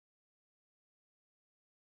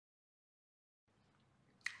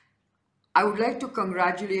I would like to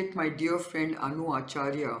congratulate my dear friend Anu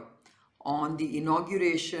Acharya on the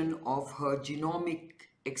inauguration of her Genomic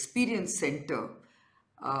Experience Center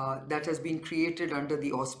that has been created under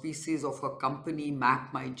the auspices of her company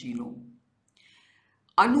Mapmygenome.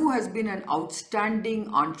 Anu has been an outstanding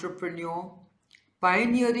entrepreneur,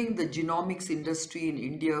 pioneering the genomics industry in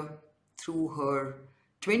India through her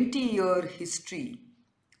 20-year history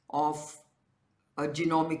of a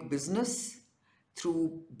genomic business,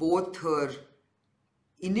 through both her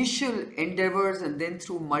initial endeavors and then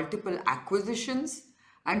through multiple acquisitions.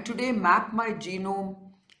 And today, Mapmygenome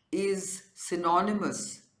is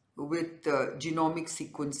synonymous with genomic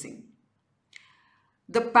sequencing.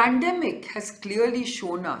 The pandemic has clearly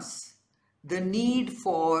shown us the need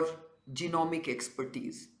for genomic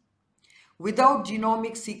expertise. Without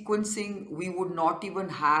genomic sequencing, we would not even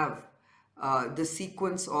have the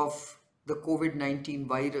sequence of the COVID-19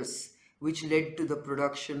 virus, which led to the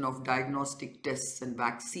production of diagnostic tests and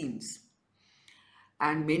vaccines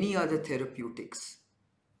and many other therapeutics.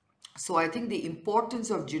 So I think the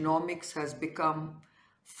importance of genomics has become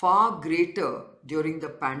far greater during the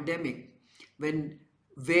pandemic when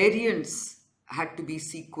variants had to be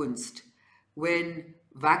sequenced, when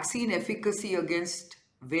vaccine efficacy against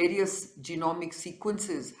various genomic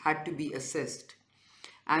sequences had to be assessed,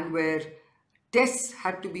 and where tests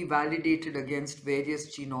had to be validated against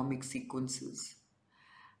various genomic sequences.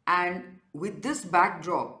 And with this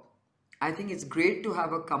backdrop, I think it's great to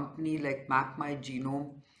have a company like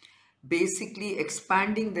Mapmygenome basically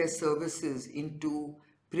expanding their services into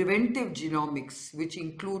preventive genomics, which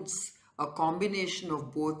includes a combination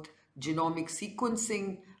of both genomic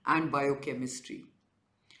sequencing and biochemistry.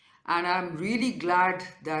 And I'm really glad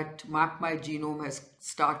that Mapmygenome has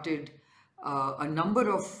started a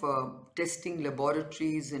number of testing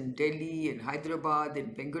laboratories in Delhi, in Hyderabad,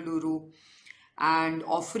 in Bengaluru, and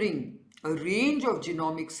offering a range of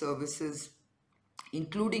genomic services,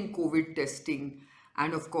 including COVID testing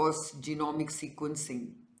and, of course, genomic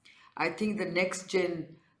sequencing. I think the next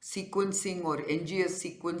gen sequencing or NGS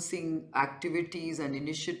sequencing activities and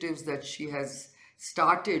initiatives that she has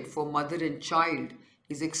started for mother and child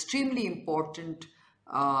is extremely important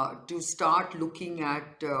to start looking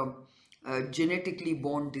at genetically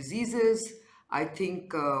born diseases. I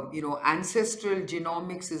think, ancestral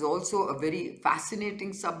genomics is also a very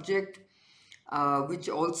fascinating subject, which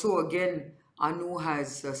also, again, Anu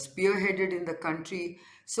has spearheaded in the country.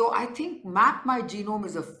 So I think Mapmygenome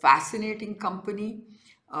is a fascinating company,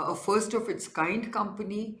 a first of its kind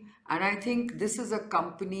company. And I think this is a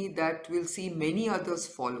company that will see many others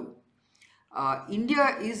follow.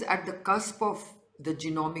 India is at the cusp of the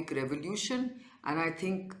genomic revolution, and I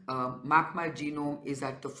think Mapmygenome is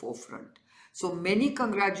at the forefront. So many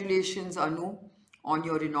congratulations, Anu, on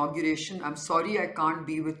your inauguration. I'm sorry I can't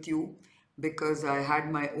be with you because I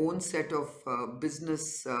had my own set of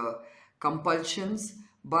business compulsions,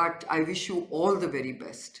 but I wish you all the very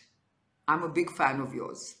best. I'm a big fan of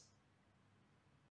yours.